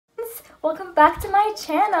Welcome back to my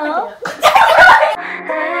channel.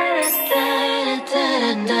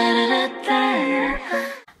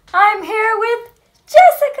 I'm here with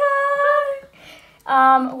Jessica.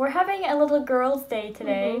 We're having a little girls' day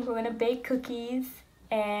today. We're gonna bake cookies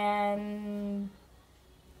and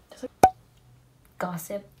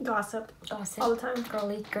gossip all the time.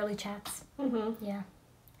 Girly chats. Yeah.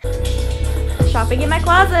 Shopping in my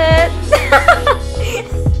closet.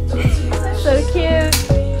 So cute.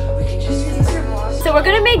 So we're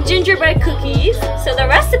gonna make gingerbread cookies. So the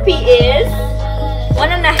recipe is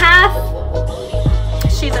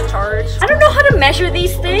 1.5. She's in charge. I don't know how to measure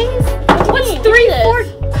these things. What's 3/4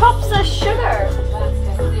 cups of sugar?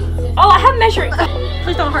 Oh, I have measuring.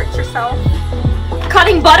 Please don't hurt yourself.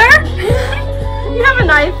 Cutting butter? You have a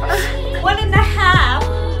knife. 1.5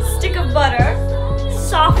 stick of butter,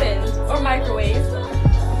 softened or microwaved.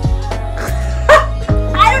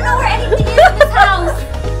 I don't know where anything is in this house.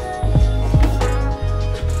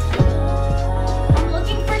 I'm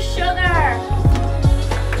looking for sugar.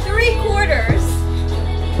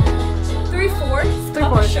 3/4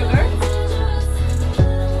 cup of sugar.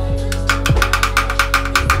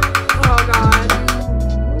 Oh God.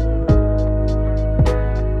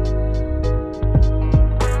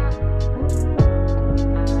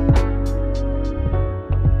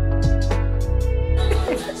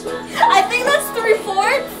 I think that's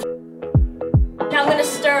 3/4. Now I'm gonna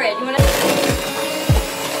stir it. You wanna?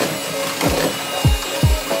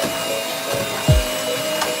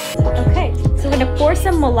 Okay, so we're gonna pour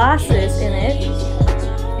some molasses in it,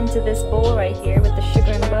 into this bowl right here with the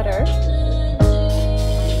sugar and butter.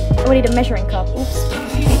 Oh, we need a measuring cup. Oops.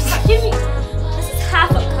 Give me. This is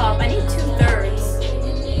 1/2 cup. I need 2/3.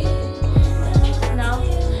 No.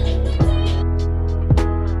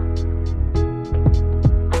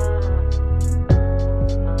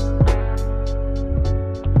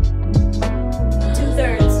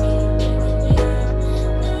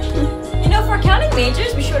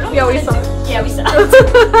 Majors, we sure don't. Yeah, we saw. Yeah, we saw.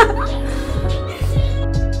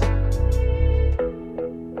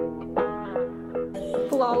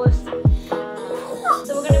 Flawless. So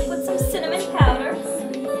we're gonna put some cinnamon powder,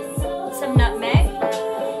 some nutmeg,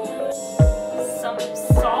 some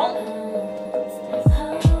salt,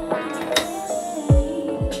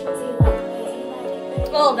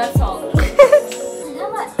 oh, that's salt.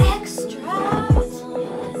 Vanilla extract.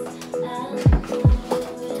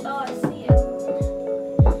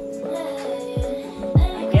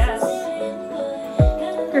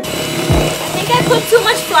 I put too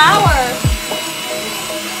much flour.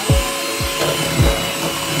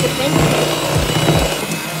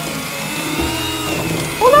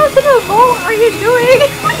 Hold on to the bowl. What are you doing?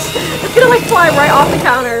 It's gonna like fly right off the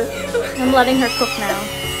counter. I'm letting her cook now.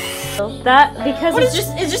 That because it's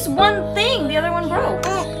just one thing. The other one broke.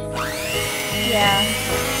 Yeah.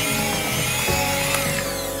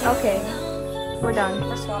 Okay. We're done.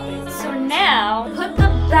 We're swapping. So now put the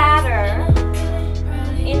batter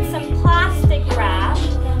in some plastic wrap,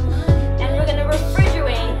 and we're gonna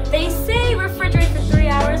refrigerate. They say refrigerate for 3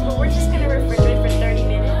 hours, but we're just gonna refrigerate for 30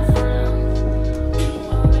 minutes.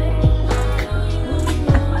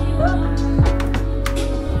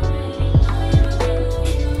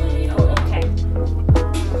 Oh, okay.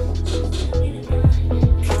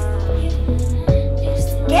 Just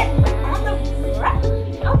get on the wrap.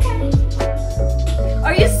 Okay.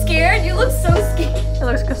 Are you scared? You look so scared. It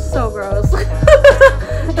looks so gross.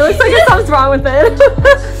 It looks like there's something wrong with it.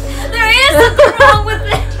 There is something wrong with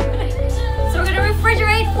it. So we're gonna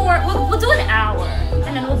refrigerate for, we'll do an hour,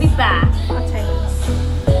 and then we'll be back. I'll tell you.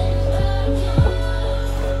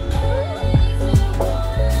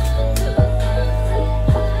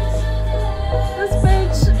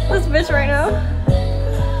 This bitch right now.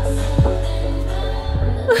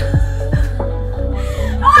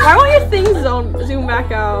 Why won't your thing zoom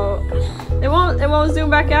back out? It won't zoom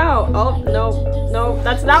back out. Oh, no,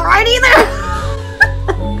 that's not right either.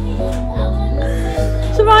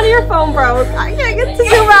 Shivani, your phone broke. I can't get to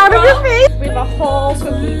zoom out of your face. We have a whole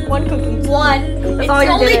cookie. One cookie. It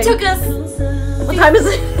only took us. What time is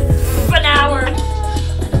it? An hour.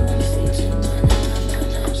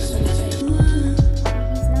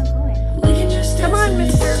 Come on,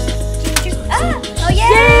 mister. Oh,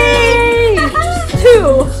 yay! Yay!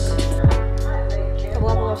 2. The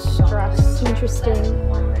level of stress. Interesting. Do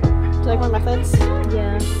you like my methods?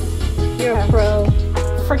 Yeah. You're a pro.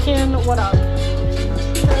 Freaking what up?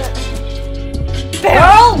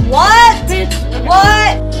 Girl, what?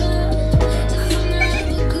 What?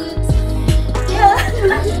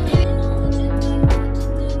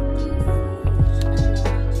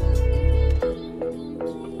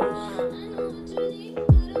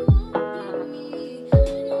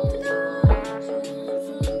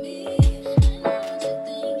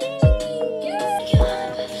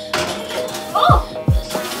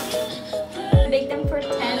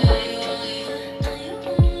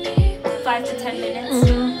 5 to 10 minutes.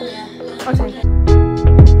 Mm-hmm. Okay.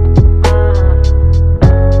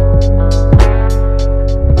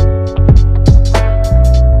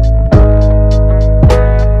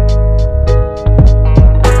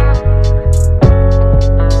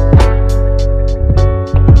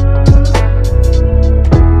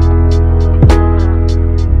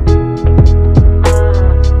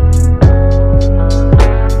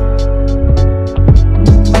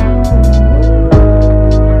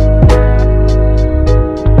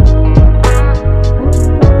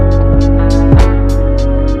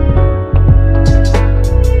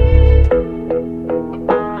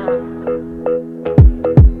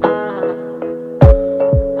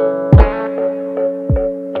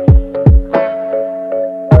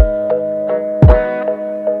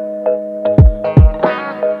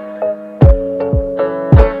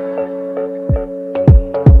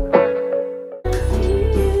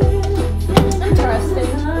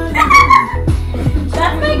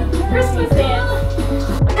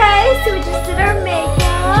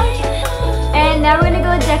 Now we're gonna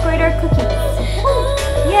go decorate our cookies.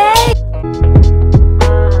 Yay!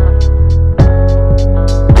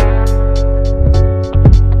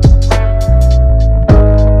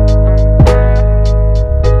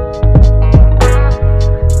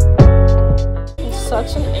 He's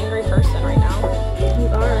such an angry person right now. You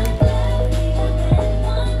are.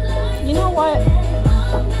 You know what,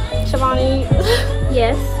 Shivani?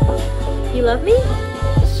 Yes. You love me?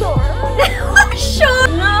 Sure. Sure.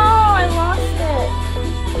 No, I lost it.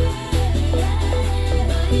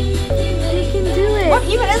 You can do it. What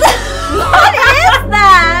even is that? What is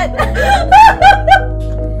that?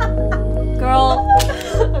 Girl.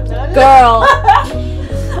 Girl.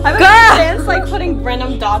 I'm a chance like putting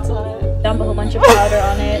random dots on it. Dump a whole bunch of powder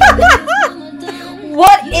on it.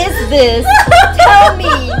 What is this? Tell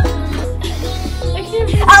me.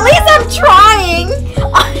 At least I'm trying.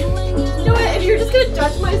 You know what? If you're just gonna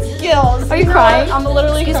judge my skills. Are you crying? I'm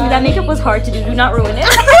literally Excuse crying. me, that makeup was hard to do. Do not ruin it.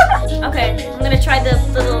 Okay, I'm gonna try the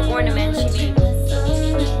little ornament she made.